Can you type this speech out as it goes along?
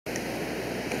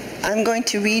I'm going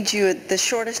to read you the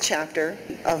shortest chapter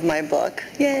of my book.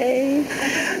 Yay!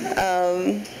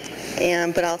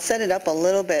 But I'll set it up a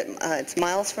little bit. It's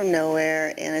Miles from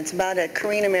Nowhere, and it's about a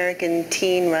Korean-American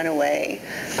teen runaway.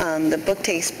 The book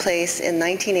takes place in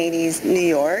 1980s New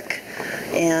York,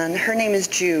 and her name is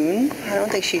Joon. I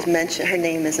don't think she's mentioned. Her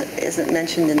name isn't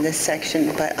mentioned in this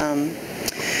section, but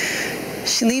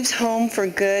she leaves home for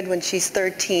good when she's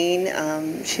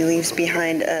 13. She leaves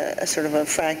behind a sort of a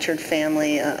fractured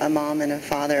family, a mom and a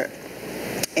father.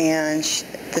 And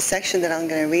the section that I'm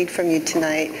going to read from you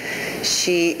tonight,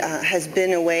 she has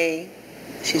been away.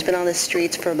 She's been on the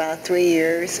streets for about 3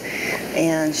 years,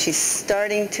 and she's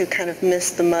starting to kind of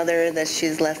miss the mother that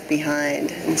she's left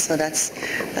behind. And so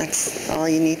that's all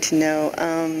you need to know.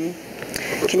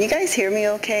 Can you guys hear me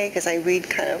okay? Because I read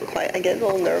kind of quiet. I get a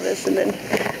little nervous, and then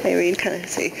I read kind of,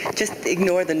 so just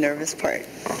ignore the nervous part.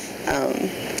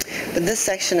 But this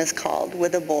section is called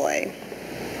With a Boy.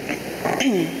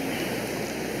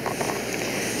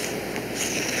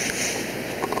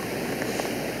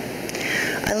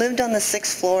 I lived on the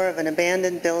 6th floor of an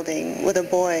abandoned building with a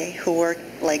boy who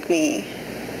worked like me.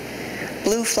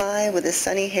 Blue fly with his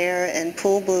sunny hair and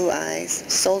pool blue eyes,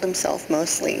 sold himself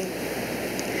mostly.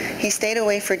 He stayed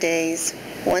away for days,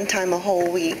 one time a whole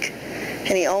week,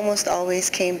 and he almost always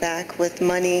came back with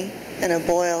money and a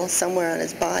boil somewhere on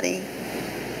his body.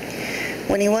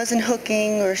 When he wasn't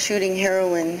hooking or shooting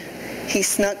heroin, he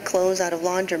snuck clothes out of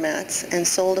laundromats and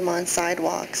sold them on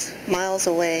sidewalks, miles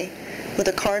away, with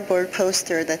a cardboard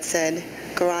poster that said,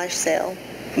 "Garage sale,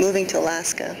 moving to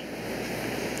Alaska."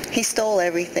 He stole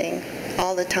everything,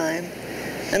 all the time,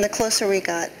 and the closer we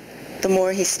got, the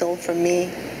more he stole from me.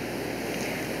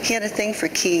 He had a thing for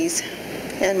keys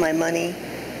and my money.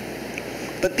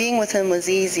 But being with him was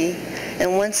easy,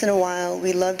 and once in a while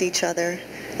we loved each other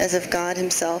as if God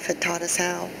himself had taught us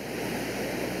how.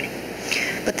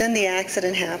 But then the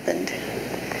accident happened.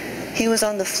 He was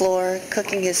on the floor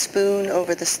cooking his spoon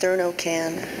over the sterno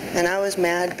can, and I was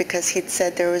mad because he'd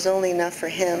said there was only enough for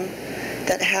him,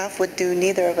 that half would do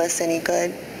neither of us any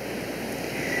good.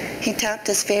 He tapped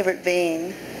his favorite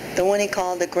vein, the one he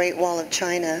called the Great Wall of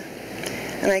China,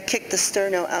 and I kicked the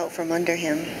sterno out from under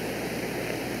him.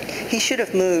 He should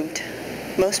have moved.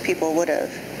 Most people would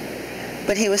have.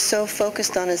 But he was so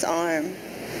focused on his arm,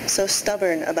 so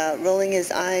stubborn about rolling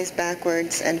his eyes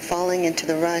backwards and falling into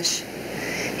the rush.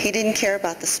 He didn't care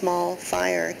about the small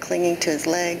fire clinging to his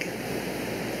leg.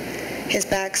 His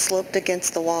back sloped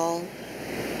against the wall.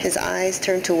 His eyes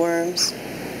turned to worms.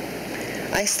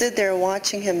 I stood there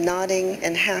watching him nodding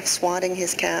and half swatting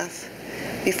his calf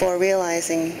before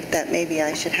realizing that maybe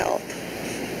I should help.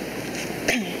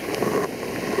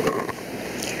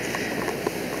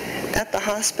 At the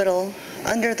hospital,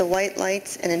 under the white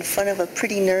lights and in front of a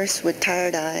pretty nurse with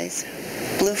tired eyes,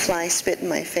 blue fly spit in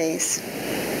my face.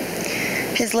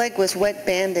 His leg was wet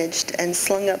bandaged and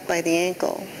slung up by the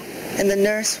ankle, and the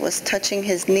nurse was touching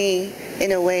his knee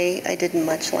in a way I didn't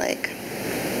much like.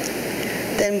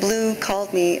 Then Blue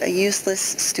called me a useless,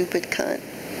 stupid cunt.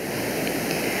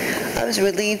 I was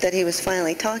relieved that he was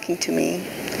finally talking to me,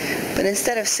 but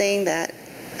instead of saying that,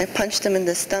 I punched him in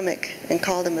the stomach and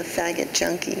called him a faggot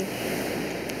junkie.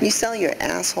 "You sell your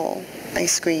asshole," I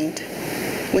screamed,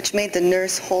 which made the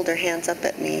nurse hold her hands up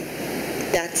at me.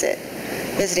 "That's it.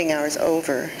 Visiting hour's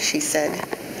over," she said,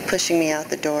 pushing me out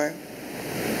the door.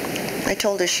 I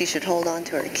told her she should hold on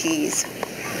to her keys.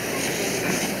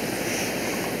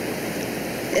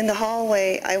 In the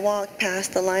hallway, I walked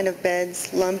past the line of beds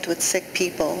lumped with sick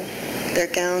people, their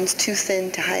gowns too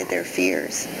thin to hide their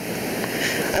fears.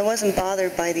 I wasn't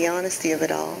bothered by the honesty of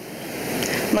it all.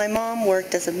 My mom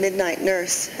worked as a midnight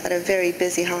nurse at a very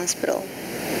busy hospital.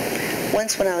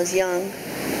 Once when I was young,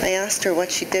 I asked her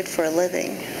what she did for a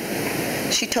living.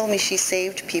 She told me she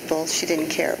saved people she didn't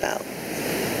care about.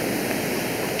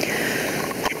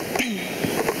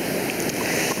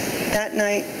 That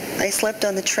night, I slept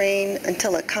on the train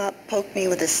until a cop poked me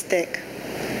with a stick.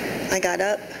 I got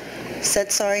up,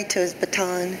 said sorry to his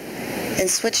baton, and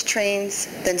switched trains,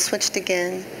 then switched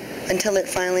again, until it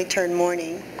finally turned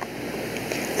morning.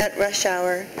 At rush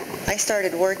hour, I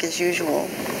started work as usual.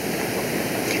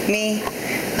 Me,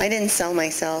 I didn't sell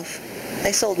myself.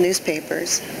 I sold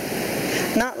newspapers.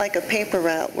 Not like a paper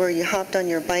route where you hopped on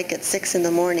your bike at 6 in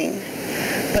the morning,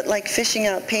 but like fishing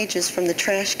out pages from the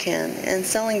trash can and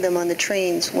selling them on the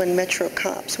trains when Metro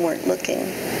cops weren't looking.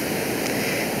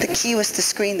 The key was to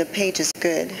screen the pages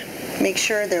good, make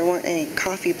sure there weren't any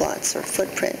coffee blots or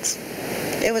footprints.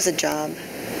 It was a job.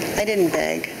 I didn't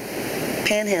beg.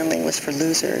 Panhandling was for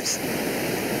losers.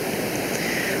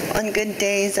 On good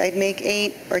days, I'd make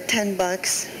 $8 or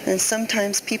 $10, and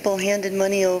sometimes people handed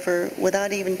money over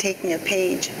without even taking a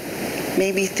page,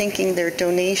 maybe thinking their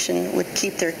donation would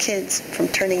keep their kids from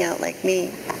turning out like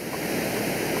me.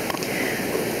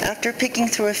 After picking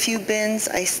through a few bins,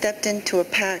 I stepped into a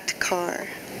packed car.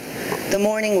 The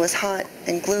morning was hot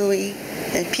and gluey,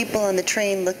 and people on the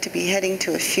train looked to be heading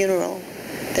to a funeral,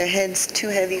 their heads too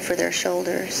heavy for their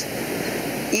shoulders.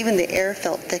 Even the air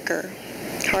felt thicker,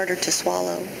 harder to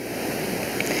swallow.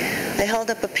 I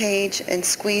held up a page and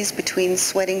squeezed between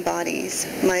sweating bodies,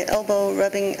 my elbow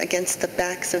rubbing against the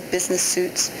backs of business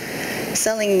suits,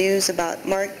 selling news about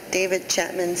Mark David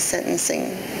Chapman's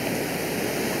sentencing.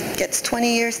 "Gets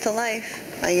 20 years to life,"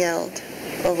 I yelled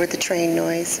over the train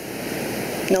noise.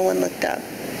 No one looked up.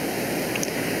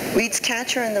 "Reads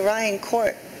Catcher in the Rye in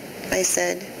court," I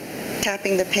said,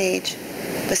 tapping the page,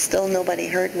 but still nobody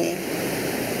heard me.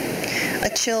 A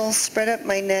chill spread up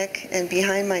my neck and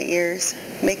behind my ears,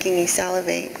 making me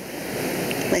salivate.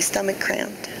 My stomach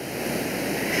cramped.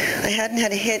 I hadn't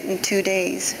had a hit in 2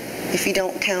 days, if you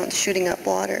don't count shooting up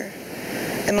water,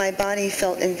 and my body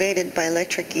felt invaded by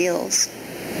electric eels.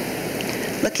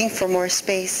 Looking for more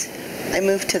space, I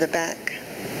moved to the back.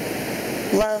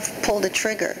 "Love pulled a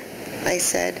trigger," I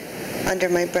said, under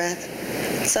my breath,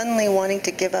 suddenly wanting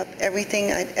to give up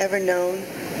everything I'd ever known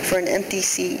for an empty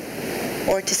seat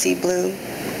or to see blue.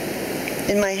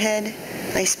 In my head,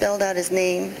 I spelled out his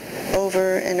name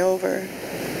over and over,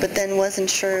 but then wasn't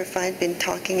sure if I'd been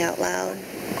talking out loud.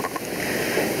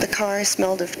 The car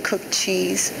smelled of cooked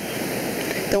cheese.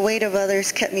 The weight of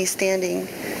others kept me standing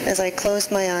as I closed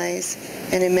my eyes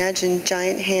and imagined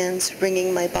giant hands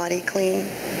wringing my body clean.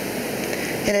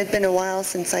 It had been a while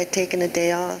since I'd taken a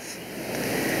day off.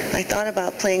 I thought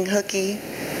about playing hooky,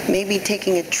 maybe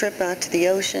taking a trip out to the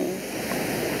ocean.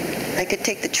 I could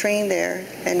take the train there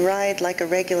and ride like a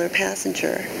regular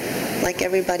passenger, like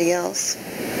everybody else,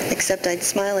 except I'd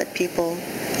smile at people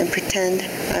and pretend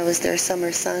I was their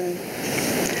summer sun.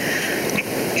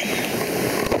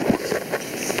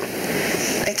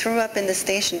 I threw up in the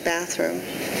station bathroom.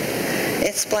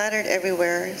 It splattered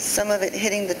everywhere, some of it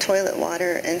hitting the toilet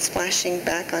water and splashing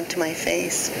back onto my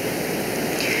face.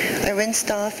 I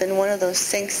rinsed off in one of those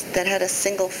sinks that had a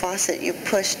single faucet you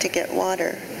push to get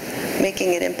water,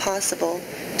 making it impossible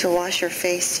to wash your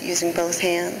face using both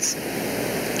hands.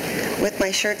 With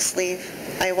my shirt sleeve,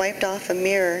 I wiped off a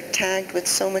mirror tagged with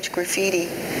so much graffiti,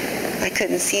 I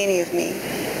couldn't see any of me.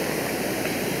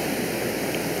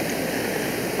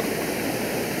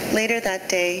 Later that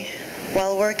day,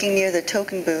 while working near the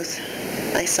token booth,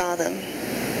 I saw them,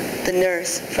 the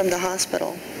nurse from the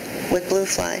hospital with Blue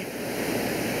Fly.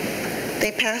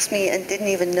 They passed me and didn't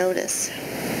even notice.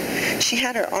 She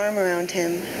had her arm around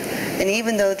him, and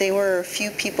even though they were a few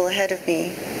people ahead of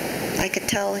me, I could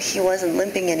tell he wasn't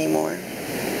limping anymore.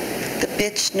 The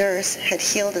bitch nurse had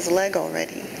healed his leg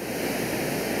already.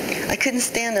 I couldn't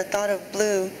stand the thought of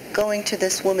Blue going to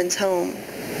this woman's home.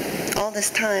 All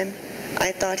this time,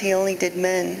 I thought he only did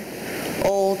men,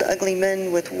 old, ugly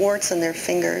men with warts on their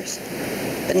fingers.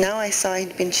 But now I saw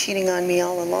he'd been cheating on me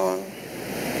all along.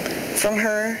 From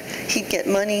her, he'd get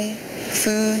money,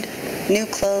 food, new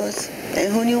clothes,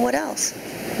 and who knew what else?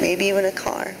 Maybe even a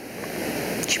car.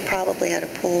 She probably had a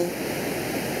pool.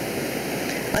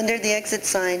 Under the exit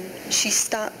sign, she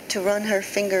stopped to run her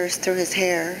fingers through his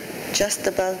hair, just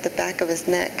above the back of his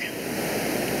neck.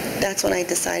 That's when I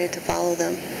decided to follow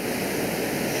them.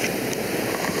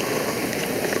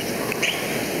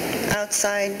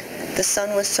 Outside, the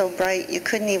sun was so bright you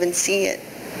couldn't even see it,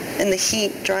 and the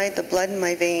heat dried the blood in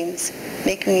my veins,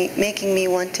 making me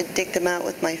want to dig them out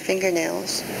with my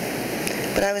fingernails.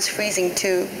 But I was freezing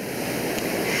too.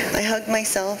 I hugged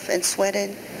myself and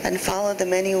sweated and followed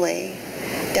them anyway,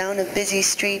 down a busy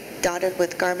street dotted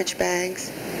with garbage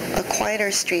bags, a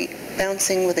quieter street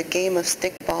bouncing with a game of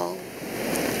stickball,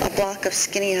 a block of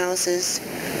skinny houses,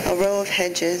 a row of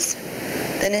hedges,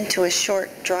 then into a short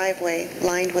driveway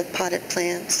lined with potted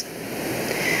plants.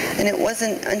 And it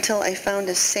wasn't until I found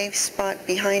a safe spot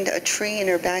behind a tree in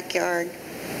her backyard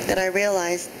that I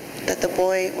realized that the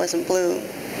boy wasn't Blue.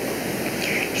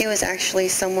 He was actually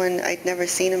someone I'd never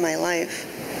seen in my life.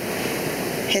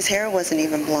 His hair wasn't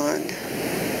even blonde.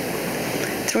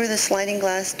 Through the sliding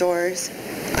glass doors,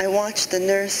 I watched the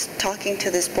nurse talking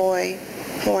to this boy,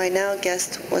 who I now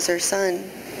guessed was her son,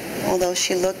 although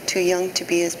she looked too young to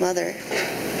be his mother.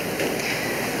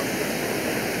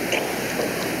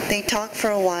 They talked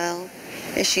for a while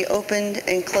as she opened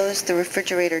and closed the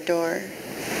refrigerator door,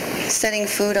 setting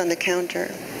food on the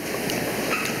counter.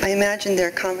 I imagined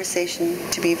their conversation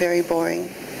to be very boring.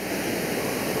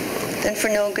 Then, for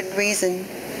no good reason,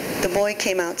 the boy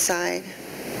came outside.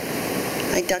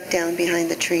 I ducked down behind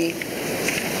the tree.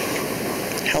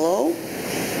 Hello?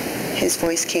 His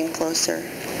voice came closer.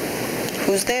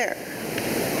 Who's there?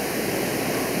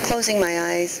 Closing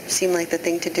my eyes seemed like the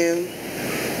thing to do.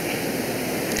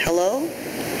 Hello?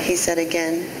 He said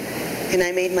again, and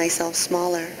I made myself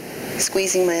smaller,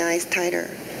 squeezing my eyes tighter.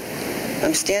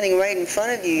 I'm standing right in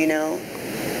front of you, you know.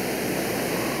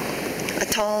 A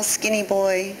tall, skinny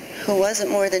boy who wasn't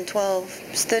more than 12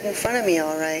 stood in front of me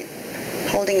all right,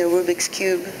 holding a Rubik's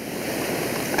Cube.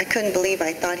 I couldn't believe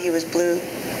I thought he was blue.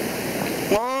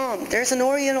 Mom, there's an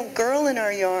Oriental girl in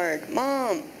our yard.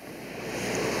 Mom!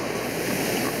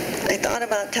 I thought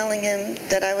about telling him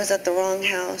that I was at the wrong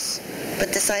house,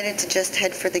 but decided to just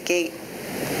head for the gate.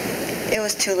 It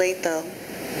was too late though.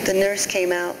 The nurse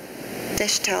came out,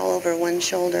 dish towel over one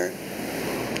shoulder.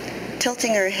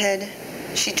 Tilting her head,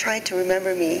 she tried to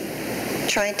remember me,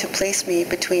 tried to place me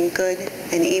between good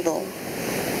and evil.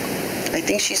 I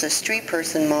think she's a street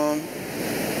person, Mom.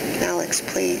 Alex,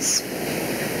 please.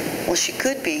 Well, she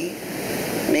could be.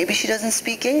 Maybe she doesn't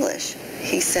speak English,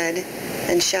 he said,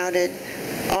 and shouted,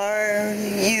 Are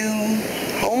you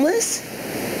homeless?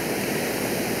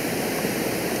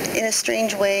 In a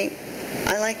strange way,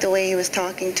 I liked the way he was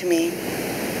talking to me.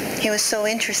 He was so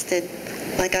interested,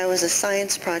 like I was a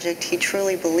science project he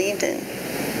truly believed in.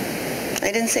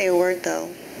 I didn't say a word though,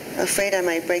 afraid I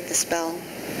might break the spell.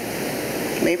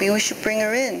 Maybe we should bring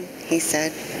her in, he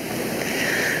said.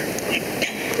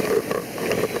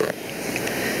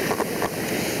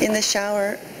 In the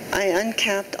shower, I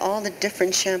uncapped all the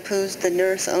different shampoos the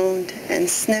nurse owned and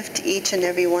sniffed each and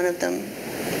every one of them.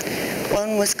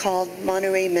 One was called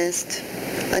Monterey Mist,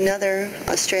 another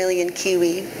Australian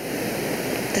Kiwi.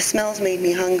 The smells made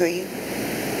me hungry.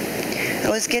 I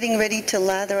was getting ready to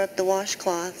lather up the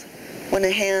washcloth when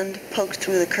a hand poked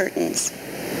through the curtains.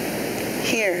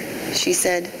 Here, she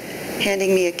said,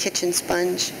 handing me a kitchen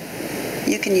sponge.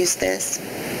 You can use this.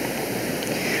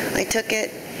 I took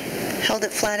it, held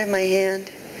it flat in my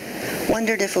hand,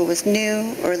 wondered if it was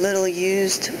new or little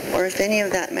used or if any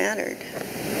of that mattered.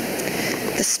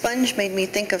 The sponge made me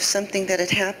think of something that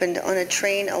had happened on a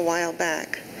train a while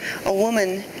back. A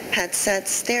woman had sat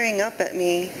staring up at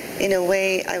me in a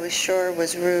way I was sure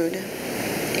was rude.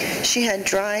 She had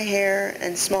dry hair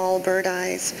and small bird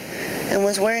eyes and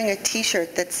was wearing a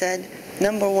t-shirt that said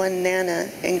 #1 Nana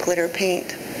in glitter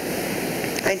paint.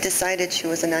 I decided she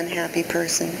was an unhappy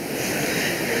person.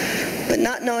 But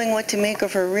not knowing what to make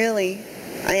of her really,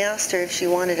 I asked her if she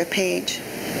wanted a page.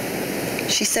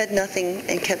 She said nothing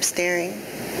and kept staring.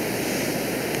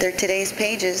 They're today's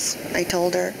pages, I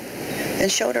told her,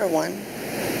 and showed her one,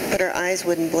 but her eyes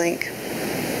wouldn't blink.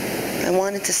 I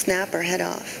wanted to snap her head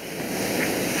off.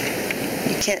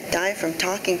 You can't die from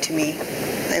talking to me,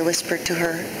 I whispered to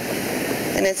her,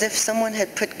 and as if someone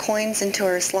had put coins into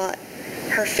her slot,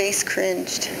 her face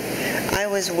cringed. I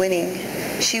was winning.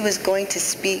 She was going to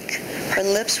speak. Her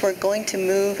lips were going to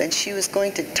move, and she was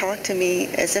going to talk to me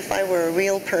as if I were a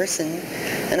real person,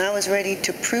 and I was ready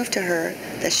to prove to her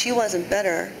that she wasn't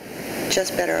better,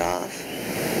 just better off.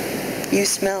 You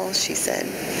smell, she said.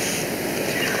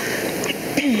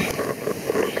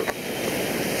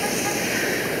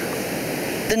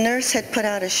 The nurse had put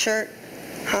out a shirt,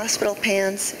 hospital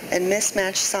pants, and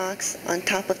mismatched socks on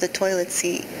top of the toilet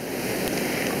seat.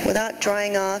 Without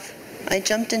drying off, I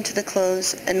jumped into the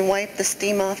clothes and wiped the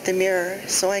steam off the mirror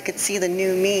so I could see the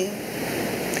new me.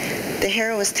 The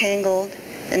hair was tangled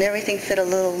and everything fit a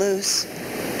little loose,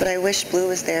 but I wished Blue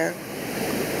was there.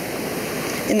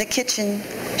 In the kitchen,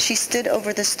 she stood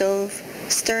over the stove,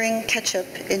 stirring ketchup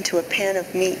into a pan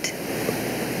of meat.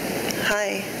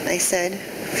 Hi, I said,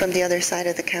 from the other side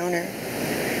of the counter.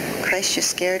 Christ, you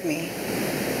scared me.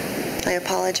 I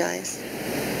apologized.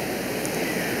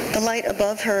 The light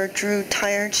above her drew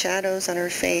tired shadows on her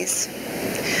face.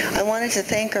 I wanted to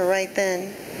thank her right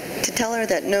then, to tell her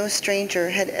that no stranger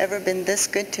had ever been this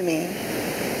good to me.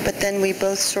 But then we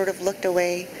both sort of looked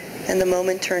away, and the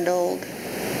moment turned old.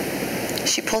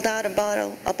 She pulled out a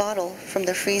bottle from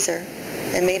the freezer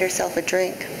and made herself a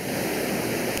drink.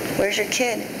 Where's your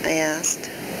kid? I asked.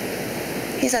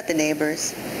 He's at the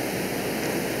neighbor's.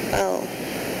 Oh.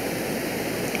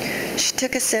 She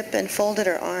took a sip and folded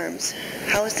her arms.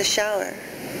 How was the shower?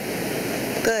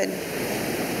 Good.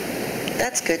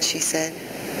 That's good, she said.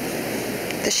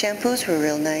 The shampoos were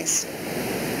real nice.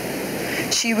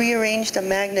 She rearranged a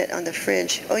magnet on the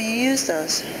fridge. Oh, you use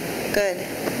those? Good.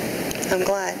 I'm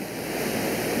glad.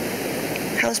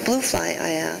 How's Blue Fly?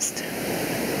 I asked.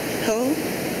 Who?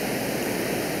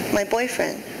 My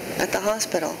boyfriend, at the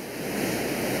hospital.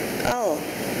 Oh,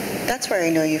 that's where I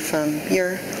know you from.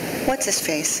 You're, what's his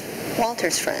face?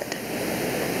 Walter's friend.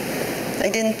 I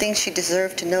didn't think she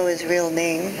deserved to know his real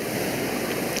name.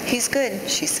 He's good,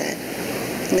 she said.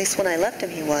 At least when I left him,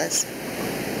 he was.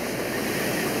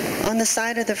 On the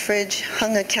side of the fridge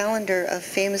hung a calendar of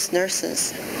famous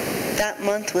nurses. That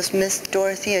month was Miss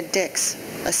Dorothea Dix,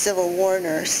 a Civil War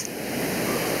nurse.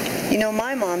 You know,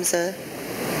 my mom's a...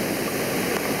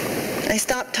 I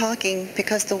stopped talking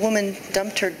because the woman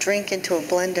dumped her drink into a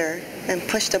blender and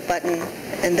pushed a button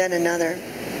and then another.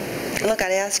 Look,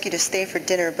 I'd ask you to stay for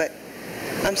dinner, but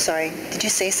I'm sorry. Did you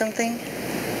say something?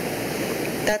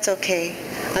 That's okay.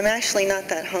 I'm actually not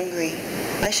that hungry.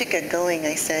 I should get going,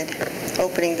 I said,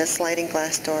 opening the sliding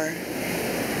glass door.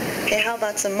 Hey, how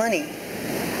about some money?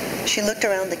 She looked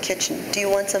around the kitchen. Do you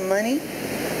want some money?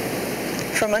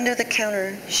 From under the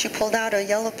counter, she pulled out a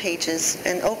Yellow Pages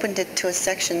and opened it to a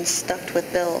section stuffed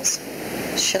with bills.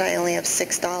 Should I only have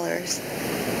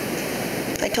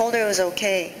 $6? I told her it was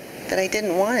okay, that I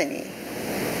didn't want any.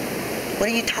 What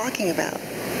are you talking about?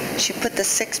 She put the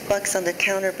 $6 on the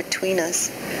counter between us,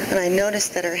 and I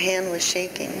noticed that her hand was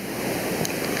shaking.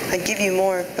 I'd give you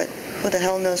more, but who the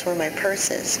hell knows where my purse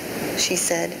is, she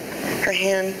said, her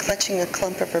hand clutching a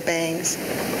clump of her bangs.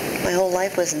 My whole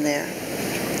life was in there.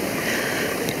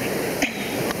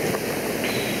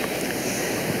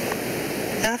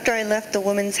 After I left the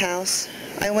woman's house,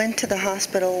 I went to the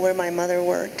hospital where my mother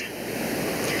worked.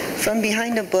 From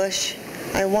behind a bush,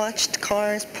 I watched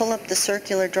cars pull up the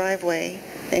circular driveway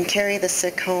and carry the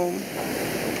sick home.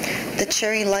 The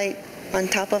cherry light on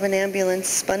top of an ambulance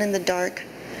spun in the dark,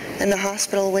 and the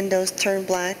hospital windows turned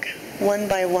black, one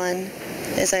by one,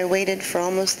 as I waited for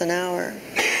almost an hour.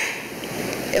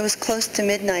 It was close to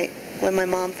midnight when my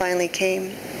mom finally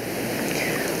came.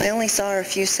 I only saw her a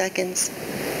few seconds,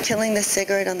 killing the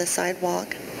cigarette on the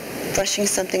sidewalk, brushing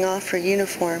something off her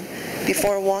uniform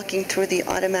before walking through the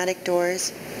automatic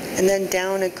doors and then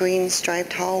down a green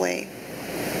striped hallway.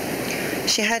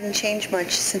 She hadn't changed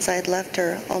much since I had left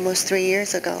her almost 3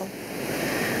 years ago.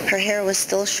 Her hair was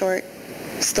still short,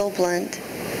 still blunt,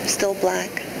 still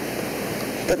black.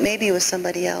 But maybe it was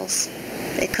somebody else.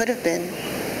 It could have been.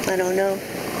 I don't know.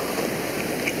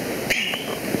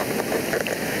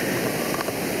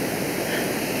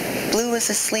 Blue was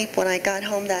asleep when I got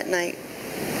home that night.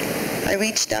 I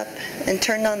reached up and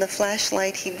turned on the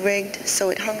flashlight he'd rigged so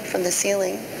it hung from the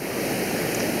ceiling.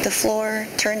 The floor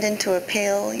turned into a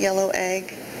pale yellow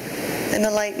egg, and the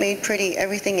light made pretty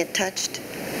everything it touched.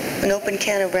 An open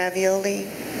can of ravioli,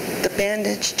 the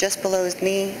bandage just below his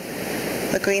knee,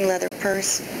 a green leather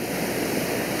purse.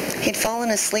 He'd fallen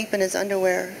asleep in his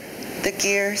underwear, the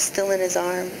gear still in his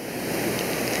arm.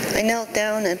 I knelt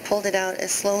down and pulled it out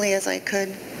as slowly as I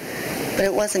could, but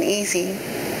it wasn't easy.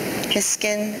 His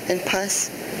skin and pus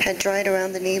had dried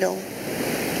around the needle.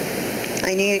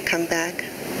 I knew you'd come back,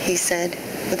 he said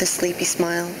with a sleepy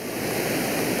smile.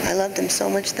 I loved him so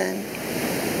much then.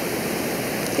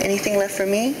 Anything left for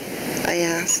me? I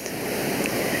asked.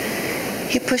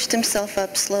 He pushed himself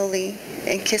up slowly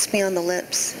and kissed me on the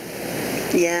lips.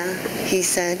 Yeah, he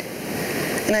said,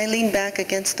 and I leaned back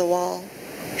against the wall,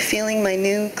 feeling my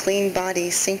new, clean body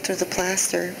sink through the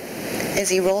plaster as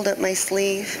he rolled up my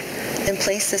sleeve and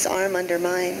placed his arm under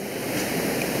mine.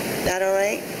 That all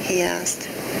right? He asked,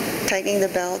 tightening the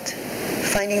belt,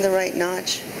 finding the right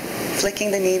notch,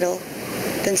 flicking the needle,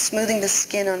 then smoothing the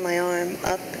skin on my arm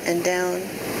up and down.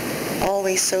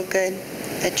 Always so good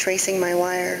at tracing my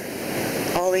wire,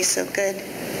 always so good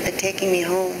at taking me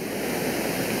home.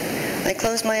 I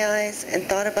closed my eyes and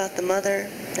thought about the mother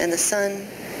and the sun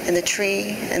and the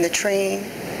tree and the train,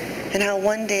 and how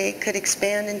one day could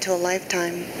expand into a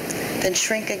lifetime, then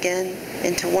shrink again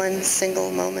into one single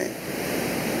moment.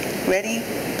 Ready?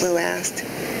 Blue asked,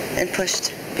 and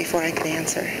pushed before I could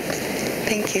answer.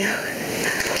 Thank you.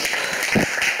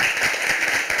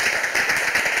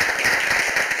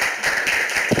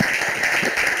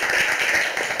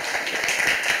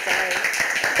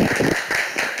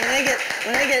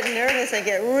 When I get nervous, I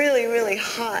get really, really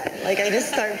hot. Like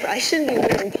I shouldn't be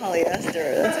wearing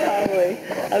polyester. That's probably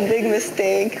a big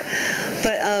mistake.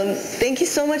 But thank you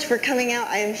so much for coming out.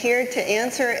 I am here to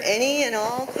answer any and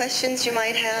all questions you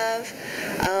might have.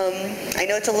 I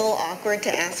know it's a little awkward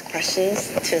to ask questions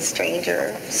to a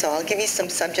stranger, so I'll give you some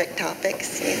subject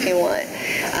topics if you want.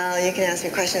 You can ask me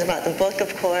questions about the book,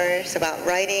 of course, about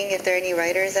writing, if there are any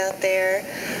writers out there,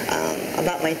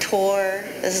 about my tour.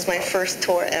 This is my first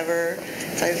tour ever,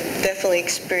 so I've definitely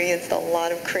experienced a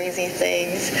lot of crazy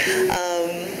things.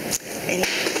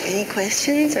 Any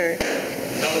questions? Or?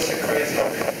 Tell us a crazy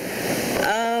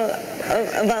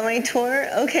about my tour?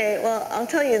 Okay, well, I'll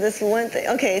tell you this one thing.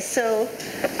 Okay, so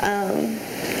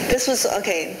this was,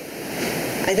 okay,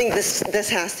 I think this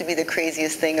has to be the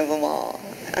craziest thing of them all.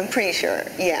 I'm pretty sure.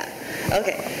 Yeah.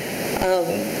 Okay.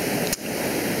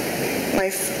 My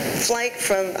flight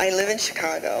from, I live in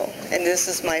Chicago, and this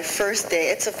is my first day.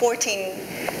 It's a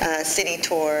 14-city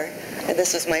tour, and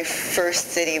this was my first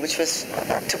city, which was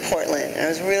to Portland. I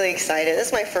was really excited. This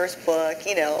is my first book,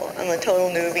 you know, I'm a total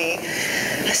newbie.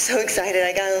 I was so excited.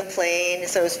 I got on the plane,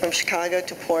 so it was from Chicago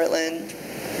to Portland,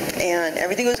 and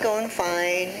everything was going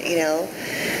fine, you know.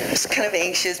 I was kind of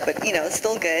anxious, but, you know, it's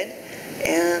still good.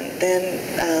 And then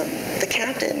the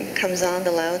captain comes on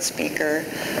the loudspeaker.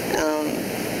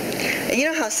 You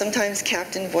know how sometimes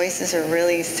captain voices are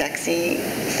really sexy?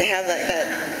 They have like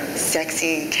that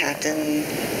sexy captain,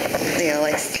 you know,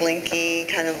 like slinky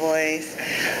kind of voice.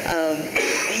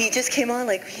 He just came on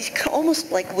like, he almost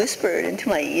like whispered into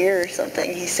my ear or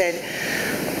something. He said,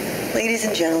 "Ladies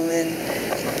and gentlemen,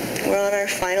 we're on our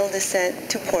final descent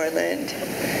to Portland.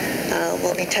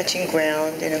 We'll be touching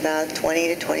ground in about 20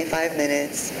 to 25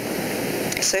 minutes.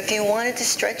 So if you wanted to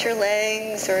stretch your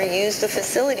legs or use the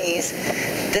facilities,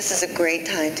 this is a great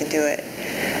time to do it."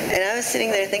 And I was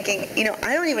sitting there thinking, you know,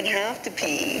 I don't even have to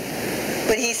pee.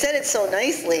 But he said it so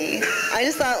nicely. I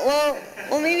just thought, well,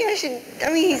 maybe I should.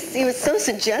 I mean, he was so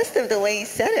suggestive the way he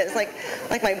said it. It's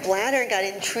like my bladder got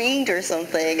intrigued or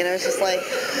something. And I was like,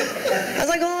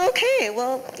 oh, okay,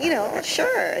 well, you know,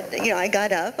 sure. You know, I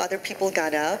got up. Other people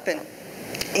got up, and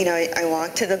you know, I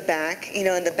walked to the back, you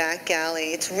know, in the back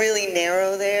galley. It's really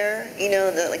narrow there, you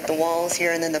know, like the walls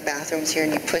here and then the bathrooms here,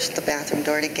 and you push the bathroom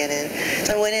door to get in.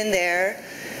 So I went in there,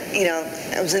 you know,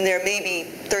 I was in there maybe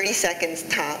 30 seconds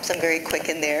tops. I'm very quick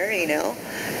in there, you know.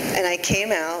 And I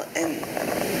came out, and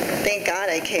thank God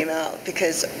I came out,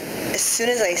 because as soon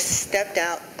as I stepped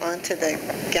out onto the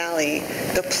galley,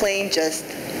 the plane just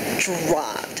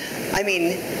dropped. I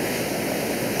mean,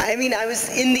 I was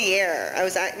in the air.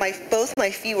 Both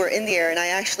my feet were in the air, and I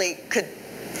actually could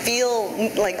feel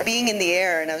like being in the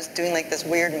air, and I was doing like this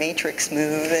weird matrix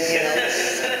move, and you know,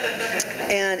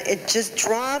 and it just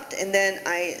dropped, and then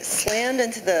I slammed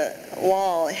into the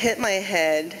wall, hit my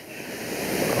head,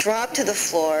 dropped to the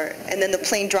floor, and then the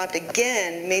plane dropped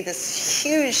again, made this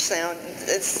huge sound.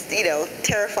 It's, you know,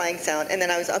 terrifying sound, and then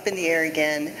I was up in the air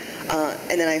again,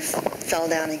 and then I fell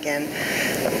down again.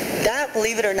 That,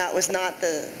 believe it or not, was not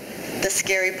the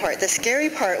scary part. The scary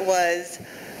part was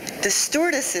the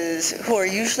stewardesses, who are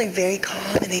usually very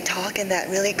calm, and they talk in that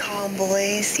really calm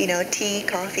voice, you know, tea,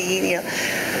 coffee, you know.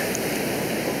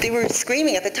 They were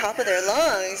screaming at the top of their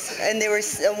lungs, and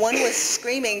one was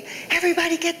screaming,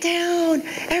 "Everybody get down!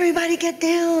 Everybody get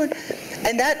down!"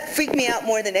 And that freaked me out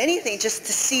more than anything, just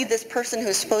to see this person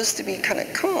who's supposed to be kind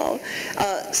of calm,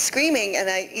 screaming, and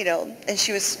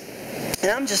and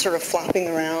I'm just sort of flopping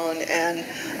around, and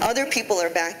other people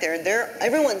are back there, and they're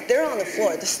on the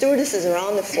floor. The stewardesses are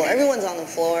on the floor. Everyone's on the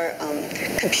floor.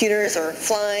 Computers are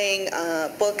flying,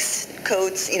 books,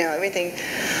 coats, you know, everything.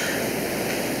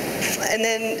 And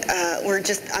then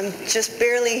I'm just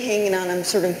barely hanging on. I'm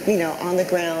sort of, you know, on the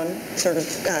ground, sort of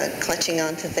clutching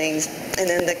onto things. And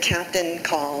then the captain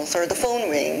calls, or the phone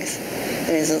rings,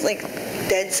 and it's like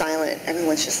dead silent.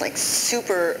 Everyone's just like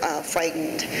super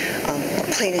frightened.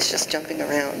 The plane is just jumping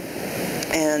around,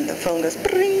 and the phone goes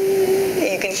bring.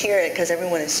 And you can hear it because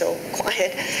everyone is so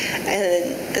quiet.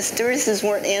 And the stewardesses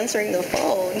weren't answering the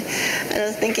phone. And I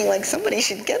was thinking, like, somebody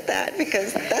should get that,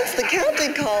 because that's the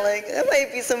captain calling. That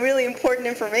might be some really important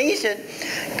information.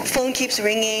 Phone keeps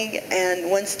ringing, and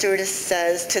one stewardess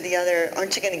says to the other,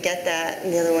 "Aren't you going to get that?"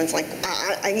 And the other one's like,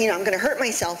 you know, "I'm going to hurt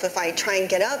myself if I try and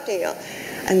get up, you know."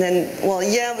 And then, "Well,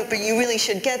 yeah, but you really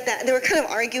should get that." And they were kind of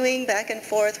arguing back and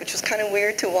forth, which was kind of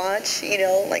weird to watch, you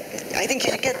know, like, "I think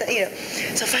you should get that," you know.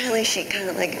 So finally she kind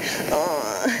of like,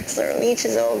 sort of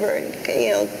reaches over and,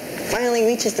 you know, finally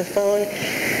reaches the phone,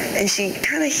 and she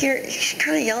kind of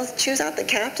yells, chews out the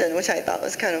captain, which I thought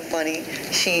was kind of funny.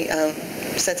 She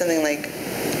said something like,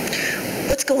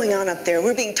 "What's going on up there?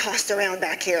 We're being tossed around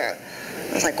back here."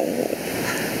 I was like, "Oh."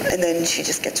 And then she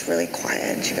just gets really quiet,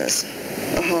 and she goes,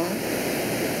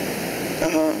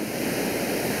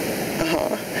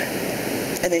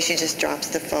 and then she just drops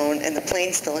the phone, and the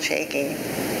plane's still shaking.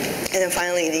 And then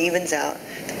finally it evens out.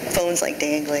 The phone's like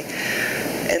dangling.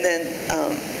 And then,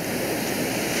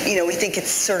 you know, we think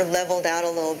it's sort of leveled out a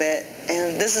little bit.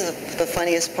 And this is the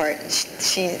funniest part.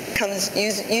 She comes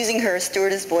using her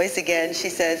stewardess voice again. She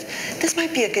says, "This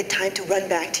might be a good time to run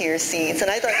back to your seats."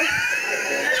 And I thought,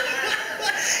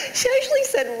 she actually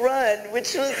said run,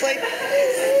 which was like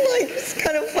it's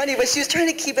kind of funny, but she was trying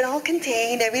to keep it all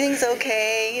contained. Everything's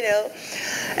okay, you know.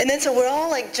 And then so we're all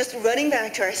like just running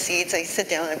back to our seats. I sit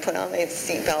down, I put on my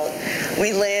seatbelt.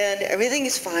 We land, everything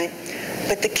is fine.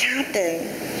 But the captain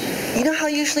You know how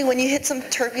usually when you hit some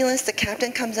turbulence, the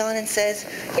captain comes on and says,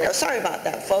 you know, sorry about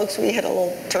that, folks, we hit a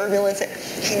little turbulence.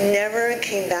 He never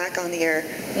came back on the air.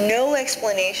 No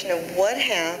explanation of what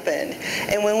happened.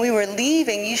 And when we were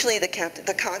leaving, usually the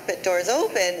cockpit doors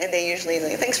open, and they usually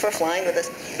say, thanks for flying with us.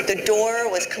 The door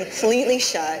was completely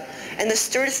shut, and the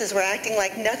stewardesses were acting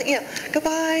like nothing, you know,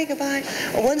 goodbye, goodbye.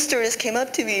 One stewardess came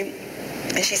up to me,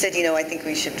 and she said, you know, I think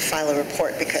we should file a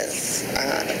report because,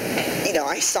 you know,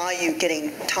 I saw you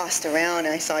getting tossed around.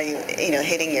 I saw you, you know,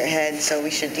 hitting your head. So we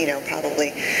should, you know,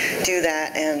 probably do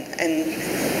that. And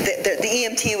the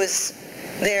EMT was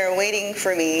there waiting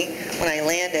for me when I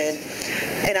landed.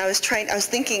 And I was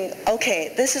thinking,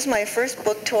 okay, this is my first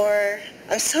book tour.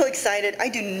 I'm so excited. I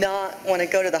do not want to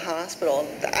go to the hospital.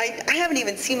 I haven't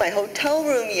even seen my hotel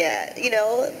room yet. You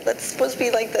know, that's supposed to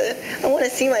be like I want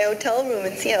to see my hotel room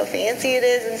and see how fancy it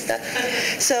is and stuff.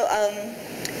 So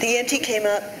the EMT came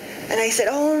up, and I said,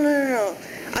 oh, no.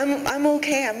 I'm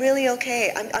okay. I'm really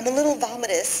okay. I'm a little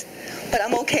vomitous, but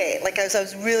I'm okay. Like I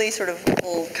was really sort of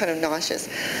kind of nauseous.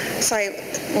 So I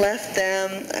left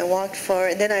them. I walked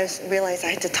forward, and then I realized I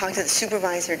had to talk to the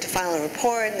supervisor to file a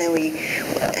report. And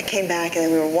then I came back, and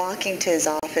then we were walking to his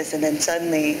office, and then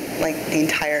suddenly, like the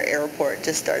entire airport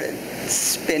just started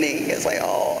spinning. It was like,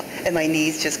 oh, and my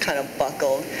knees just kind of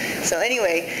buckled. So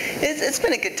anyway, it's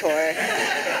been a good tour.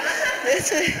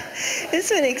 It's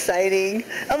been exciting.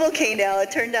 I'm okay now. It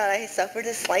turned out I suffered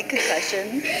a slight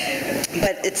concussion,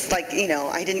 but it's like, you know,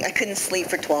 I couldn't sleep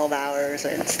for 12 hours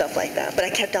and stuff like that. But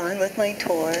I kept on with my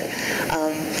tour.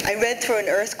 I read through an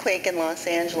earthquake in Los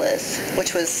Angeles,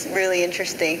 which was really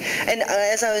interesting. And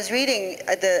as I was reading,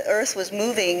 the earth was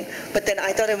moving, but then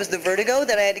I thought it was the vertigo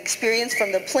that I had experienced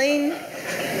from the plane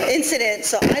incident.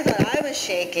 So I thought I was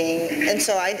shaking, and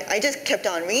so I just kept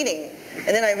on reading.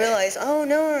 And then I realized, oh,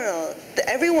 no.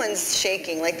 Everyone's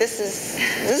shaking. Like, this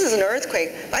is an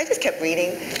earthquake. I just kept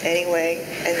reading anyway,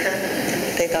 and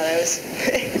they thought I was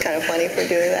kind of funny for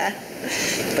doing that.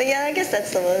 But yeah, I guess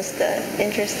that's the most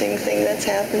interesting thing that's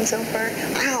happened so far.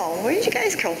 Wow, where did you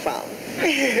guys come from?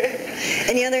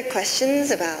 Any other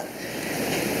questions about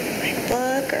my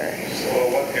book? Or? So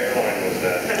what airline was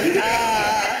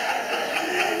that?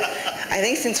 I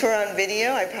think since we're on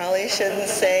video, I probably shouldn't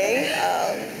say.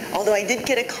 Although I did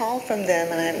get a call from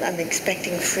them, and I'm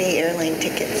expecting free airline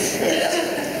tickets.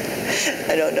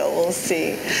 Yeah. I don't know, we'll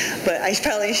see. But I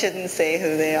probably shouldn't say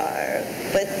who they are.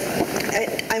 But,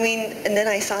 I mean, and then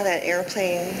I saw that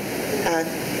airplane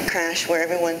crash where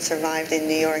everyone survived in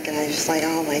New York, and I was just like,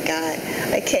 oh my God,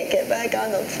 I can't get back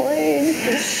on the plane.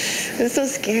 It was so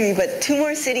scary. But 2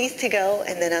 more cities to go,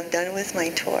 and then I'm done with my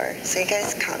tour. So you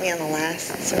guys caught me on the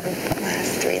last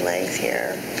 3 legs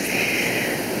here.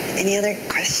 Any other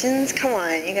questions? Come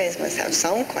on, you guys must have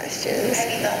some questions.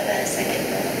 Have you thought about a second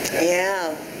book?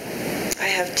 Yeah. I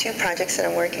have 2 projects that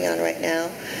I'm working on right now.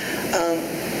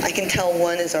 I can tell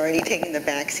one is already taking the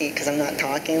back seat because I'm not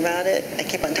talking about it. I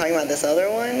keep on talking about this other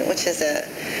one, which is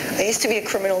I used to be a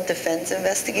criminal defense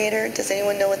investigator. Does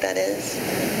anyone know what that is?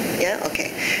 Yeah?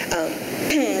 Okay.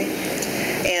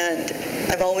 And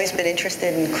I've always been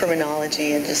interested in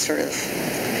criminology and just sort of,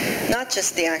 not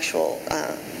just the actual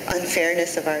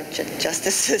unfairness of our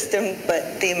justice system,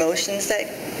 but the emotions that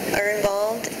are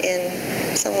involved in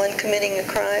someone committing a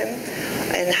crime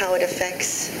and how it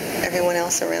affects everyone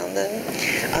else around them.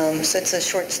 So it's a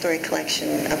short story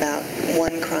collection about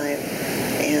one crime,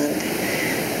 and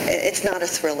it's not a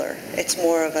thriller. It's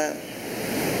more of a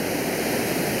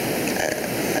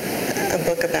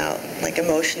book about like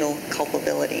emotional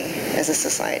culpability as a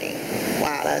society.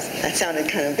 Wow, that sounded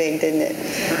kind of big, didn't it?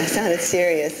 That sounded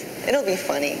serious. It'll be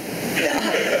funny. No.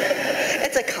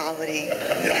 It's a comedy. Draw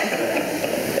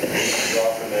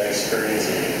from that experience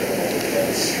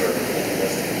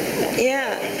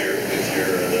Yeah. With your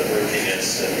the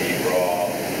earthiness and the raw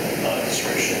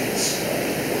descriptions.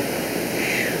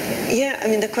 Yeah, I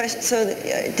mean the question. So,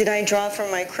 did I draw from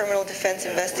my criminal defense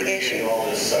investigation? All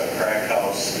this crack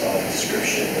house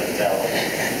description and talent.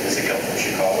 Does it come from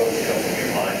Chicago? Does it come from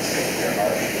your mind? Does it come from your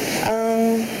heart?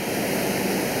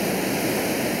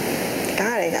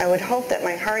 God, I would hope that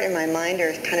my heart and my mind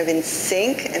are kind of in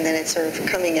sync, and then it's sort of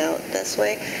coming out this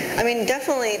way. I mean,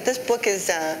 definitely, this book is.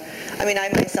 I mean, I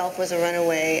myself was a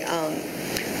runaway.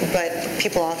 But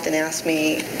people often ask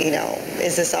me, you know,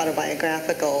 is this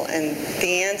autobiographical? And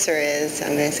the answer is,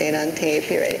 I'm going to say it on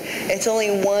tape, you ready? It's only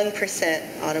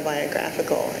 1%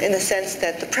 autobiographical, in the sense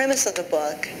that the premise of the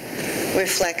book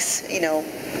reflects, you know,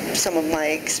 some of my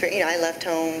experience. You know, I left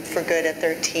home for good at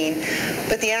 13,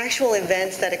 but the actual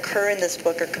events that occur in this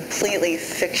book are completely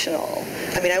fictional.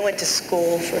 I mean, I went to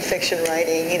school for fiction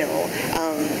writing, you know,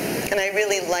 and I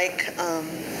really like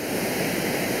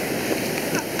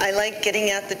I like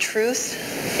getting at the truth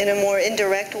in a more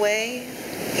indirect way,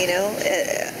 you know.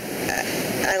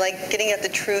 I like getting at the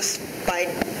truth by,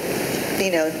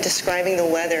 you know, describing the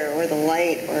weather or the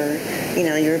light or, you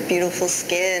know, your beautiful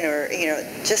skin or, you know,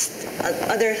 just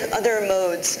other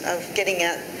modes of getting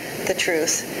at the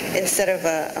truth instead of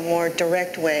a more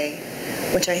direct way,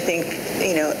 which I think,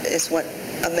 you know, is what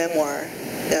a memoir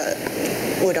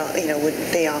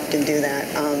they often do that.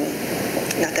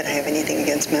 Not that I have anything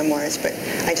against memoirs, but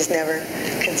I just never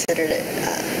considered it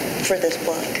for this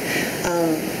book.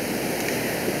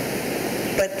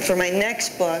 But for my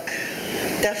next book,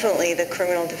 definitely the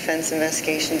criminal defense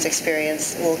investigations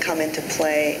experience will come into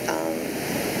play.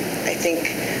 I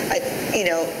think, you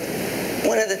know,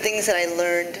 one of the things that I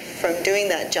learned from doing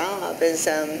that job is,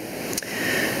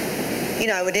 you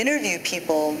know, I would interview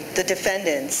people, the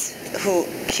defendants, who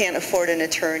can't afford an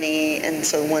attorney, and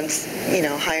so one's, you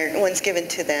know, one's given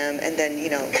to them, and then, you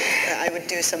know, I would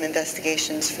do some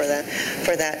investigations for the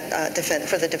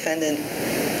defendant.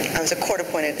 I was a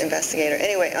court-appointed investigator.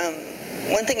 Anyway,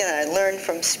 one thing that I learned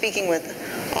from speaking with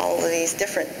all of these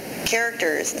different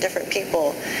characters, different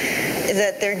people, is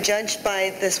that they're judged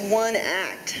by this one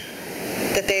act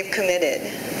that they've committed.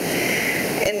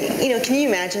 And, you know, can you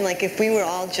imagine, like, if we were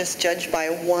all just judged by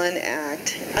one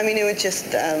act? I mean, it would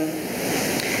just,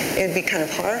 it would be kind of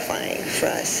horrifying for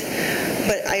us.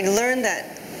 But I learned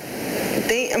that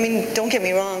I mean, don't get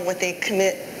me wrong, what they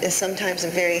commit is sometimes a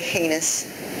very heinous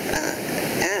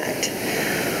act.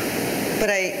 But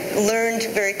I learned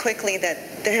very quickly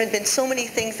that there had been so many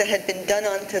things that had been done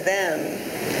unto them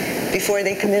before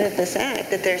they committed this act,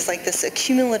 that there's like this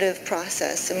accumulative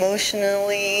process,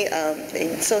 emotionally,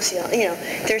 you know,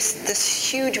 there's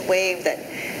this huge wave that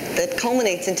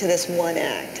culminates into this one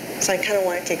act. So I kind of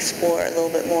wanted to explore a little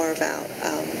bit more about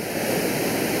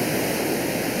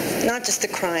not just the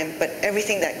crime, but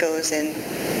everything that goes in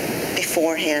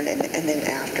beforehand and then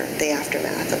after, the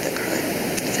aftermath of the crime.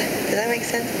 Does that make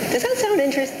sense? Does that sound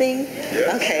interesting?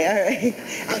 Yeah. Okay, all right.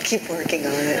 I'll keep working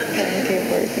on it. I'll keep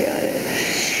working on it.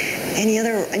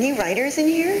 Any writers in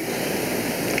here?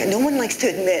 No one likes to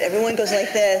admit. Everyone goes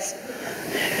like this.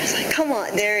 It's like, come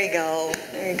on, there you go.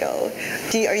 There you go.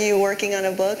 Are you working on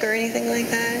a book or anything like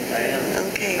that? I am.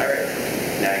 Okay. I write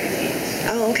magazines.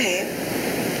 Oh, okay.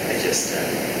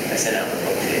 I sent out my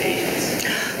book to agents.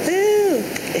 Woo!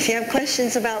 If you have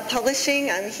questions about publishing,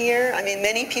 I'm here. I mean,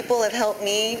 many people have helped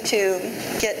me to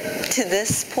get to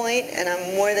this point, and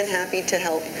I'm more than happy to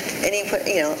help any,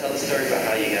 you know. Tell the story about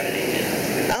how you got an agent.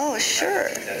 Oh, sure.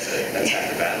 That's half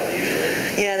the battle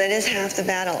usually. Yeah, that is half the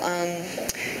battle.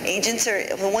 Agents are,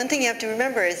 the one thing you have to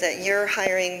remember is that you're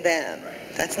hiring them.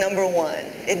 That's number one.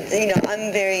 You know, I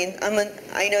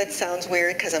know it sounds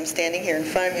weird because I'm standing here in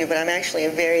front of you, but I'm actually a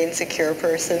very insecure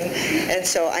person. And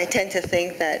so I tend to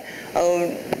think that,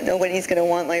 oh, nobody's going to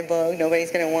want my book,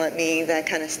 nobody's going to want me, that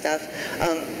kind of stuff.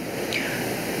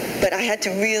 But I had to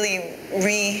really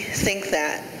rethink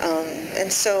that. And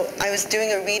so I was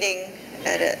doing a reading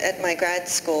at my grad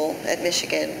school at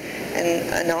Michigan, and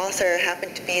an author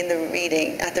happened to be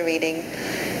at the reading.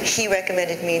 He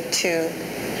recommended me to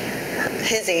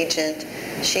his agent.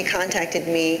 She contacted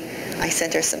me. I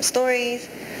sent her some stories.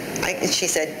 She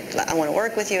said, I want to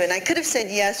work with you. And I could have said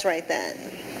yes right then,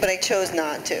 but I chose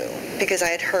not to because I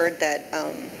had heard that,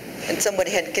 and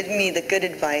somebody had given me the good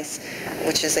advice,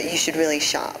 which is that you should really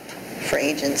shop for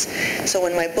agents. So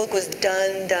when my book was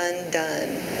done,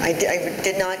 I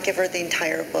did not give her the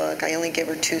entire book. I only gave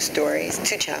her 2 stories,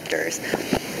 2 chapters.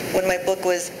 When my book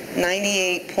was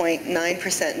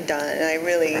 98.9% done, and I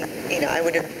really, you know, I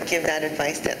would have given that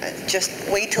advice to just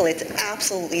wait till it's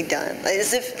absolutely done.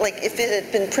 As if, like, if it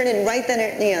had been printed right then,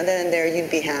 you know, then and there,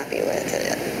 you'd be happy with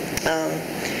it.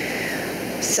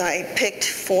 So I picked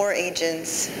 4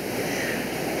 agents,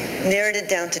 narrowed it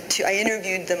down to 2. I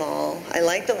interviewed them all. I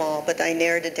liked them all, but I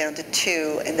narrowed it down to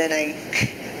 2, and then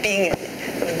being a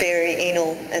very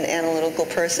anal and analytical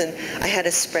person, I had a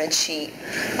spreadsheet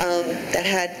that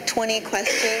had 20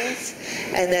 questions,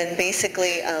 and then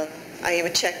basically I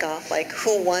would check off, like,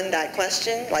 who won that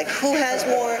question, like, who has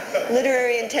more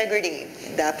literary integrity,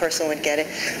 that person would get it.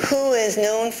 Who is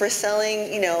known for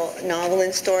selling, you know, novel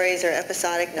and stories or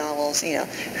episodic novels, you know,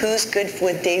 who's good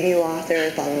with debut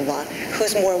authors, blah, blah, blah.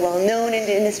 Who's more well-known in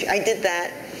the industry. I did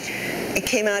that. It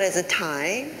came out as a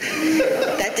tie.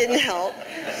 That didn't help.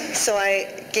 So I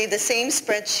gave the same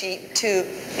spreadsheet to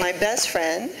my best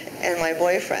friend and my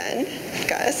boyfriend,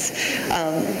 Gus.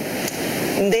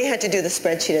 They had to do the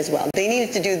spreadsheet as well. They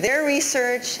needed to do their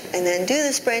research and then do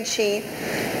the spreadsheet.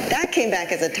 That came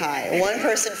back as a tie. One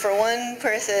person for one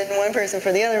person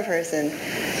for the other person.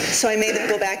 So I made them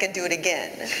go back and do it again.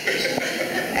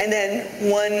 And then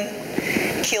one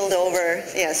keeled over,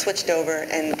 switched over,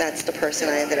 and that's the person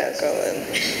I ended up going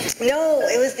with. No,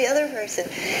 it was the other person.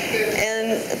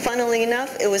 And funnily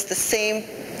enough, it was the same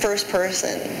first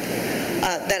person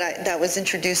that was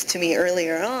introduced to me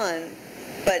earlier on.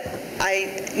 But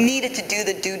I needed to do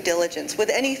the due diligence. With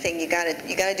anything, you gotta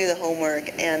do the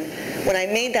homework. And when I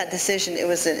made that decision, it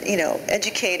was an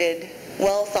educated,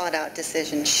 well thought out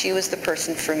decision. She was the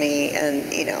person for me,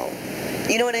 and you know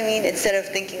what I mean? Instead of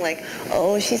thinking like,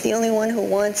 oh, she's the only one who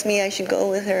wants me, I should go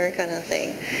with her, kind of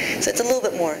thing. So it's a little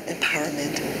bit more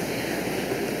empowerment.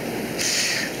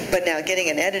 But now getting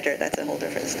an editor, that's a whole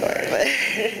different story. But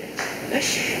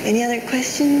any other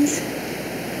questions?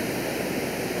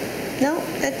 No,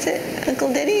 that's it.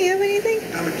 Uncle Denny, you have anything?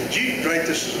 Now, did you write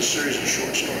this as a series of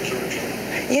short stories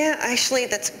originally? Yeah, actually,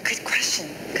 that's a good question.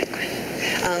 Good question.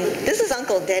 This is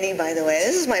Uncle Denny, by the way.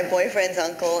 This is my boyfriend's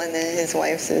uncle, and then his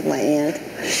wife's is my aunt.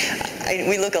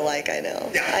 We look alike, I know.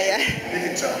 Yeah,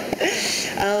 you can tell.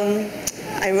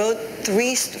 I wrote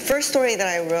first story that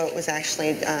I wrote was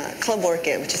actually Club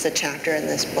Orchid, which is a chapter in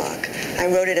this book. I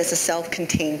wrote it as a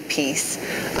self-contained piece.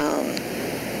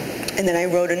 And then I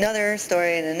wrote another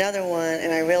story and another one,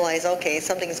 and I realized, okay,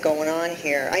 something's going on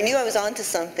here. I knew I was onto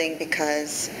something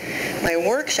because my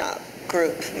workshop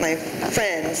group, my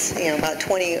friends, about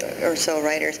 20 or so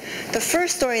writers, the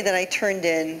first story that I turned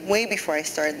in, way before I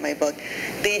started my book,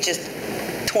 they just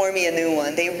tore me a new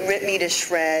one. They ripped me to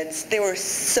shreds. They were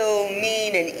so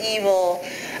mean and evil,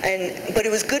 but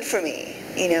it was good for me.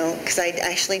 Because I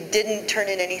actually didn't turn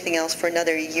in anything else for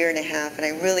another year and a half, and I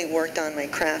really worked on my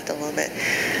craft a little bit.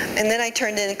 And then I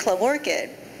turned in Club Orchid,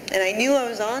 and I knew I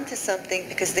was on to something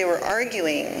because they were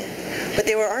arguing, but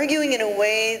they were arguing in a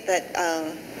way that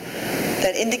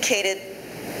that indicated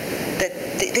that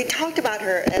they talked about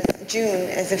her as Joon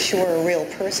as if she were a real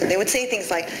person. They would say things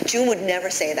like, Joon would never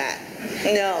say that.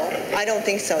 No, I don't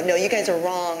think so. No, you guys are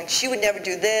wrong. She would never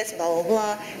do this, blah, blah,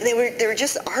 blah. And they were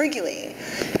just arguing.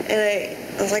 And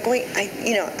I was like, wait, I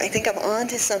think I'm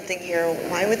onto something here.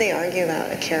 Why would they argue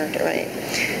about a character, right?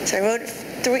 So I wrote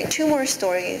two more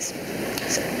stories,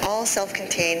 all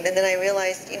self-contained, and then I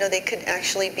realized, they could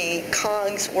actually be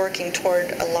cogs working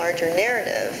toward a larger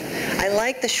narrative. I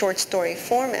like the short story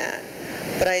format,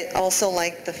 but I also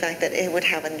like the fact that it would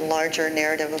have a larger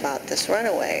narrative about this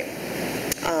runaway.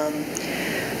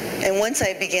 And once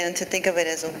I began to think of it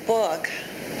as a book,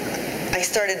 I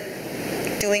started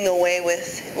doing away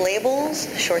with labels,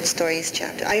 short stories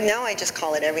chapter. Now I just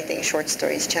call it everything, short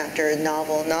stories chapter,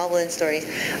 novel and stories.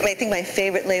 I think my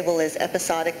favorite label is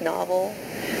episodic novel,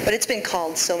 but it's been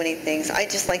called so many things. I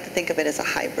just like to think of it as a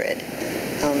hybrid.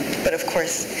 But of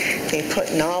course, they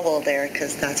put novel there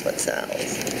because that's what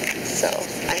sells. So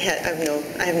I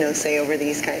have no say over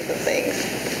these kinds of things.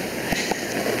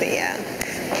 But yeah.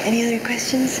 Any other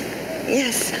questions?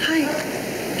 Yes, hi.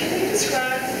 Can you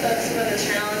describe some of the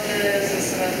challenges and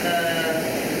some of the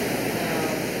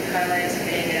highlights of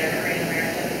being a Korean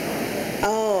American?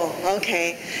 Oh,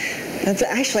 okay. That's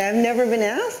actually, I've never been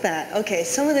asked that. Okay,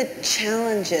 some of the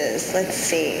challenges, let's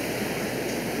see.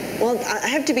 Well, I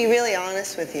have to be really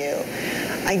honest with you.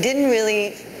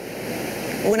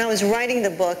 When I was writing the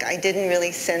book, I didn't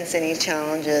really sense any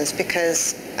challenges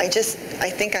because I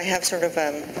think I have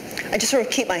I just sort of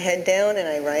keep my head down and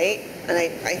I write. And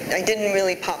I didn't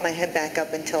really pop my head back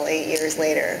up until 8 years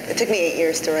later. It took me 8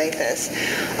 years to write this.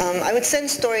 I would send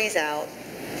stories out,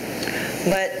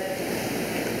 but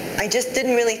I just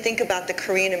didn't really think about the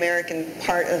Korean American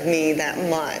part of me that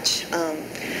much.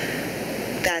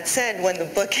 That said, when the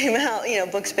book came out,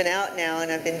 book's been out now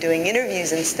and I've been doing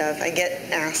interviews and stuff, I get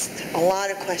asked a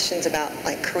lot of questions about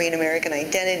like Korean American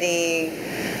identity,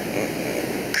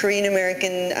 Korean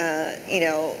American,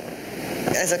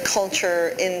 as a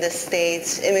culture in the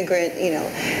States, immigrant,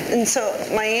 And so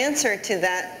my answer to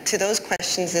those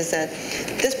questions is that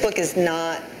this book is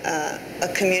not a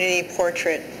community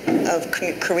portrait of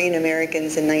Korean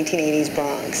Americans in 1980s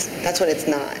Bronx. That's what it's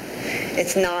not.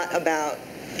 It's not about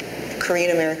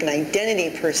Korean American identity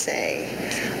per se.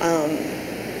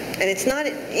 And it's not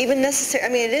even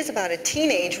necessary, it is about a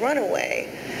teenage runaway,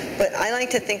 but I like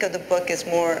to think of the book as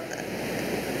more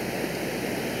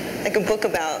like a book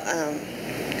about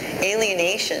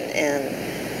alienation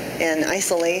and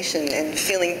isolation and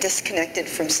feeling disconnected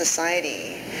from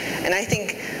society. And I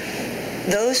think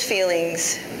those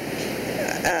feelings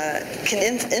can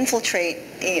infiltrate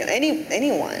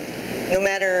anyone, no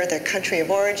matter their country of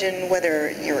origin,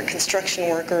 whether you're a construction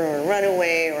worker or a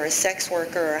runaway or a sex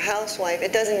worker or a housewife,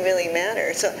 it doesn't really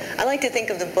matter. So I like to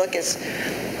think of the book as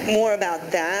more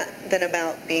about that than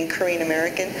about being Korean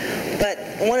American. But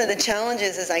one of the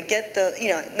challenges is I get the,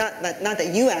 not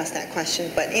that you asked that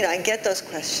question, but I get those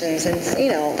questions, and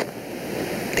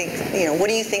what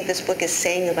do you think this book is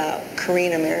saying about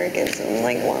Korean Americans? And I'm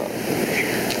like, well,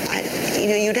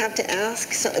 you'd have to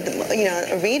ask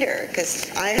a reader,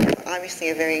 because I have obviously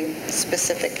a very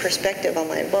specific perspective on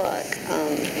my book.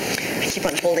 I keep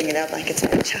on holding it up like it's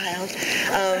my child.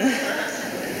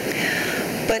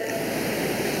 But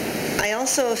I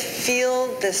also feel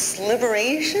this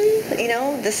liberation.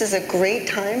 This is a great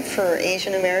time for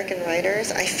Asian American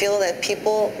writers. I feel that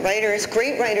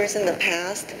great writers in the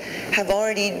past have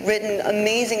already written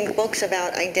amazing books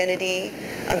about identity,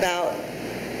 about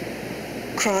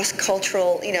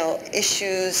cross-cultural,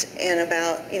 issues, and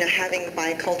about, having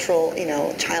bicultural,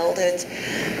 childhoods.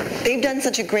 They've done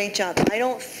such a great job. I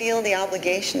don't feel the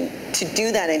obligation to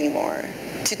do that anymore,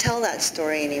 to tell that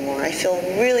story anymore. I feel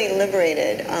really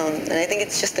liberated, and I think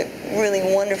it's just a really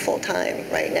wonderful time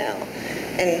right now.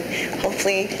 And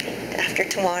hopefully, after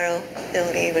tomorrow,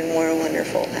 it'll be even more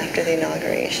wonderful after the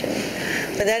inauguration.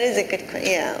 But that is a good question,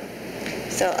 yeah.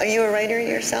 So, are you a writer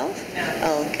yourself? No.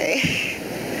 Oh, okay.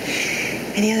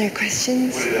 Any other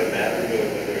questions? Would it have mattered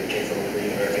whether it came from a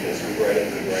Korean American as good writing,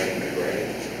 good writing, good writing?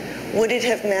 Would it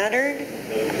have mattered?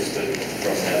 No, just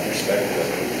from that perspective,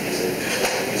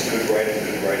 is good writing,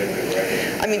 good writing, good writing?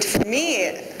 I mean, for me,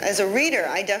 as a reader,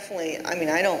 I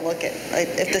don't look at,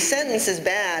 if the sentence is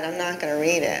bad, I'm not going to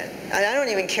read it. I don't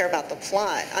even care about the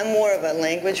plot. I'm more of a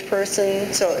language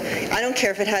person, so I don't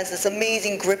care if it has this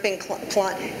amazing, gripping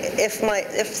plot. If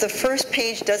the first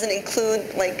page doesn't include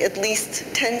at least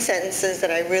 10 sentences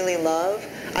that I really love,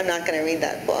 I'm not going to read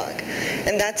that book.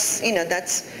 And that's,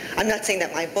 I'm not saying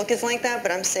that my book is like that,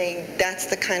 but I'm saying that's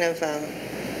the kind of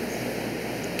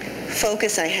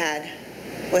focus I had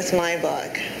with my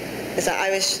book. Is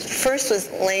that first was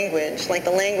language,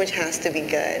 the language has to be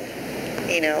good,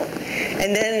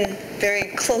 and then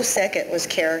very close second was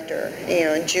character,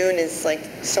 and Joon is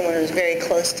someone who's very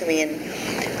close to me, and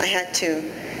I had to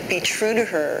be true to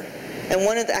her. And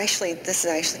this is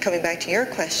actually coming back to your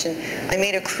question, I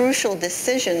made a crucial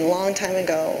decision a long time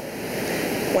ago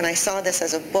when I saw this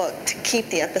as a book to keep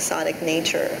the episodic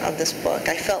nature of this book.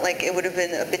 I felt like it would have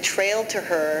been a betrayal to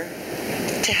her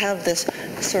to have this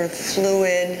sort of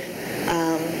fluid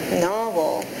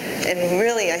novel. And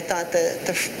really, I thought the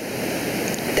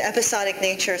episodic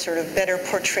nature sort of better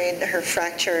portrayed her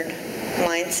fractured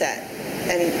mindset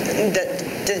and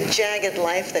the jagged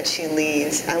life that she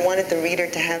leads. I wanted the reader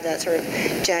to have that sort of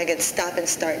jagged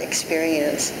stop-and-start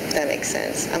experience, if that makes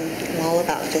sense. I'm all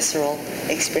about visceral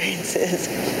experiences.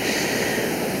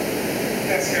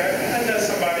 Yes, I know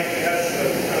somebody who has a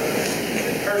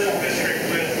personal history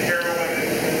with heroin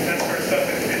and that sort of stuff,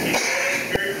 and he's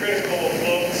very critical of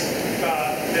books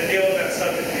that deal with that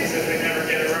subject. He says they never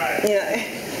get it right. Yeah.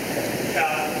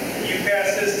 You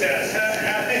passed this test.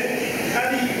 How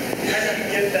do you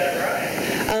get that right?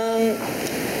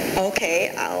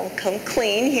 Okay, I'll come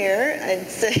clean here. I'd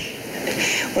say,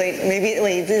 wait,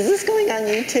 is this going on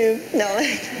YouTube? No.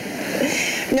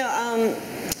 No,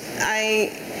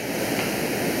 I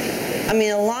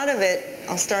mean, a lot of it,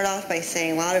 I'll start off by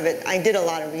saying a lot of it, I did a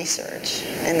lot of research,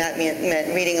 and that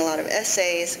meant reading a lot of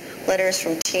essays, letters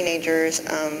from teenagers,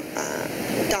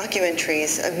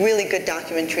 documentaries. A really good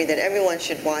documentary that everyone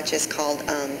should watch is called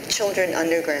Children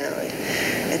Underground.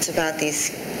 It's about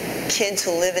these kids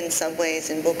who live in subways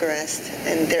in Bucharest,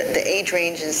 and the age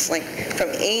range is from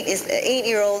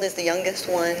 8-year-old is the youngest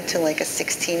one to a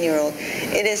 16-year-old.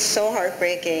 It is so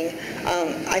heartbreaking.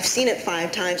 I've seen it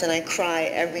 5 times and I cry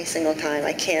every single time.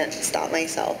 I can't stop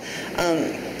myself.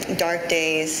 Dark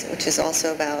Days, which is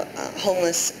also about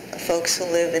homeless folks who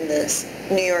live in the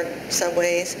New York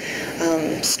subways,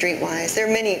 Streetwise. There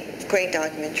are many great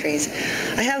documentaries.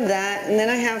 I have that, and then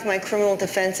I have my criminal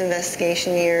defense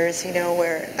investigation years,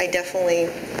 where I definitely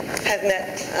have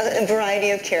met a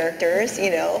variety of characters,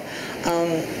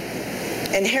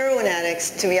 and heroin addicts,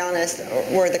 to be honest,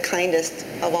 were the kindest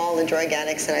of all the drug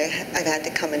addicts that I've had to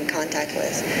come in contact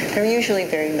with. They're usually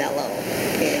very mellow,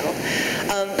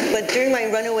 But during my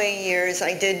runaway years,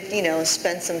 I did,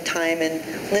 spend some time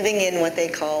living in what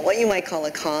you might call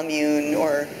a commune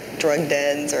or drug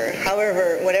dens, or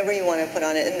whatever you want to put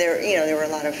on it. And there were a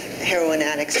lot of heroin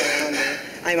addicts around me.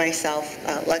 I myself,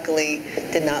 luckily,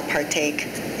 did not partake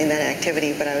in that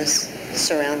activity, but I was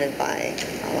surrounded by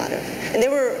a lot of, and they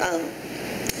were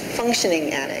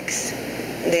functioning addicts.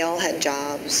 They all had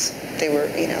jobs. They were,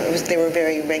 they were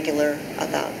very regular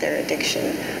about their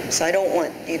addiction. So I don't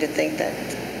want you to think that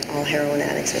all heroin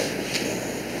addicts are.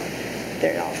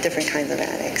 they're all different kinds of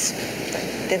addicts.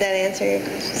 Did that answer your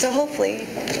question? So hopefully,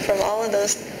 from all of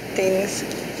those things,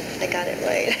 I got it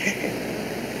right.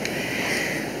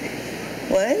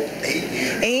 What? 8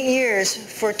 years. 8 years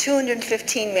for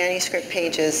 215 manuscript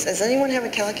pages. Does anyone have a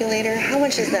calculator? How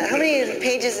much is that? How many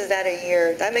pages is that a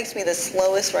year? That makes me the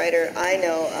slowest writer I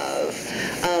know of.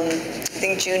 I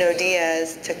think Joon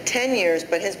Diaz took 10 years,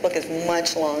 but his book is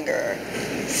much longer.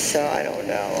 So I don't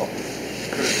know.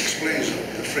 Because it explains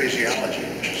the phraseology,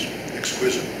 which is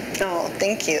exquisite. Oh,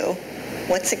 thank you.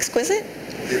 What's exquisite?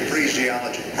 The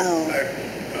phraseology. Oh.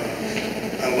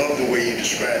 I love the way you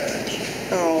describe things.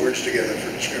 Oh. Words together for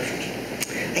descriptions.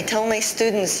 I tell my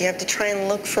students you have to try and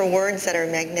look for words that are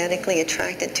magnetically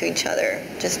attracted to each other.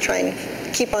 Just try and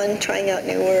keep on trying out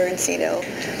new words, you know.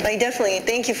 But I definitely,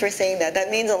 thank you for saying that. That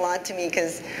means a lot to me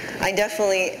because I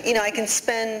definitely, you know, I can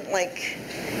spend like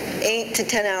 8 to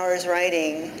 10 hours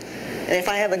writing. And if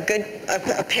I have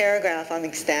a paragraph, I'm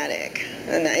ecstatic.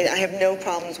 And I have no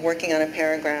problems working on a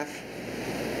paragraph.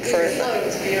 Your flow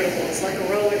is beautiful. It's like a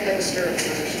roller coaster at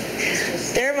first.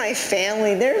 They're my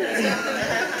family.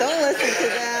 Don't listen to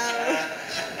them.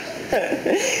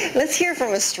 Let's hear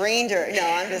from a stranger. No,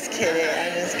 I'm just kidding.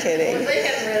 I'm just kidding. Well, if they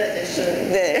haven't read it, they should.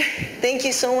 Thank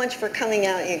you so much for coming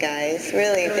out, you guys.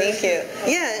 Really, thank you.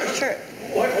 Yeah, sure.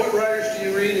 What writers do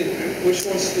you read and which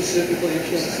ones specifically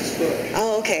influenced this book?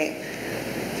 Oh, okay.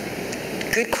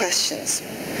 Good questions.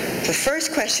 The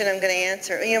first question I'm going to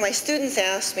answer, you know, my students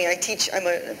ask me, I'm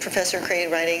a professor of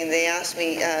creative writing, and they asked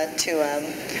me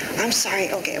I'm sorry,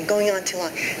 okay, I'm going on too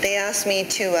long. They asked me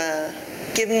to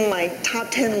give them my top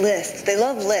 10 lists. They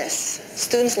love lists.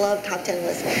 Students love top 10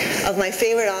 lists of my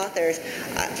favorite authors.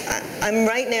 I'm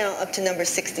right now up to number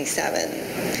 67.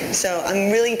 So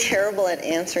I'm really terrible at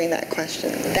answering that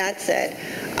question. That said,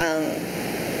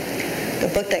 the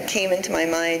book that came into my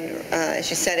mind, as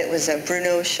you said, it was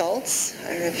Bruno Schultz.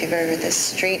 I don't know if you've ever read The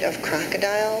Street of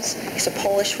Crocodiles. He's a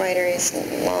Polish writer. He's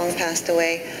long passed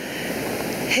away.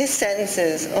 His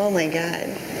sentences, oh my God.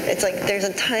 It's like there's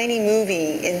a tiny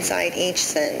movie inside each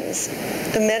sentence.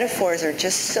 The metaphors are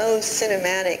just so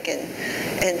cinematic, and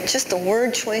just the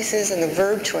word choices and the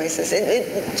verb choices.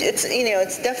 It's you know,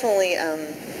 it's definitely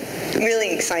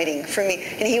really exciting for me.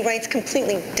 And he writes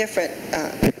completely different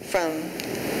from,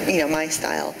 you know, my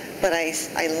style, but I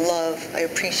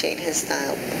appreciate his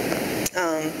style.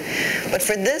 But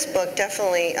for this book,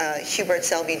 definitely Hubert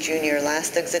Selby Jr.,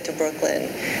 Last Exit to Brooklyn,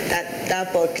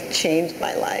 that book changed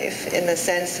my life in the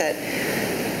sense that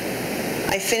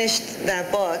I finished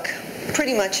that book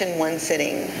pretty much in one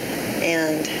sitting.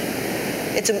 And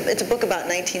it's a book about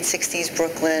 1960s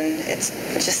Brooklyn. It's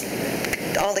just,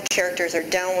 all the characters are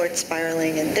downward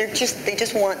spiraling, and they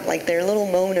just want like their little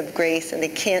moment of grace, and they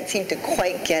can't seem to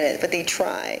quite get it, but they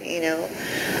try, you know.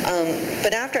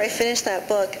 But after I finished that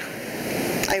book,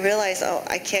 I realized, oh,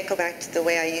 I can't go back to the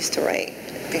way I used to write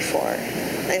before.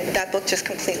 And that book just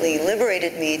completely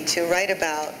liberated me to write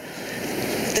about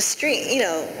the street, you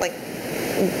know, like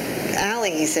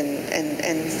alleys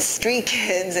and street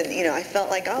kids, and, you know, I felt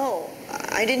like, oh,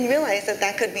 I didn't realize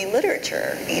that could be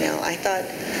literature. You know, I thought,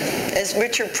 as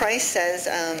Richard Price says,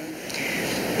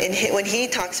 when he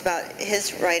talks about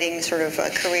his writing sort of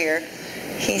career,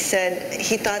 he said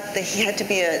he thought that he had to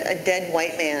be a dead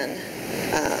white man,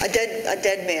 a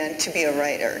dead man to be a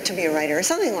writer, or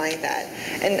something like that.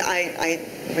 And I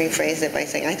rephrased it by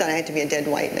saying I thought I had to be a dead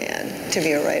white man to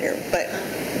be a writer, but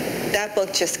that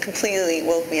book just completely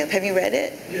woke me up. Have you read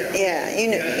it? Yeah. Yeah,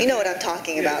 you know what I'm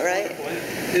talking about, right?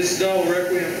 His novel,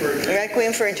 Requiem for a Dream.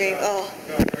 Requiem for a Dream, oh.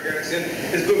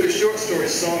 His book of short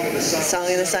stories, Song in the Silence. Song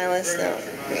in the Silence, no.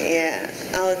 Yeah.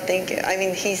 Oh, thank you. I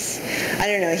mean, I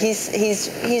don't know,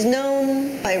 he's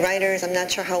known by writers. I'm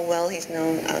not sure how well he's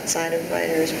known outside of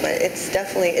writers, but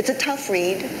it's a tough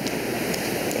read.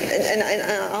 And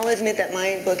I'll admit that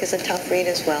my book is a tough read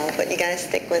as well, but you gotta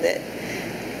stick with it,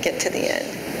 get to the end.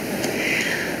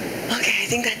 Okay, I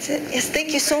think that's it. Yes,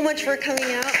 thank you so much for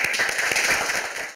coming out.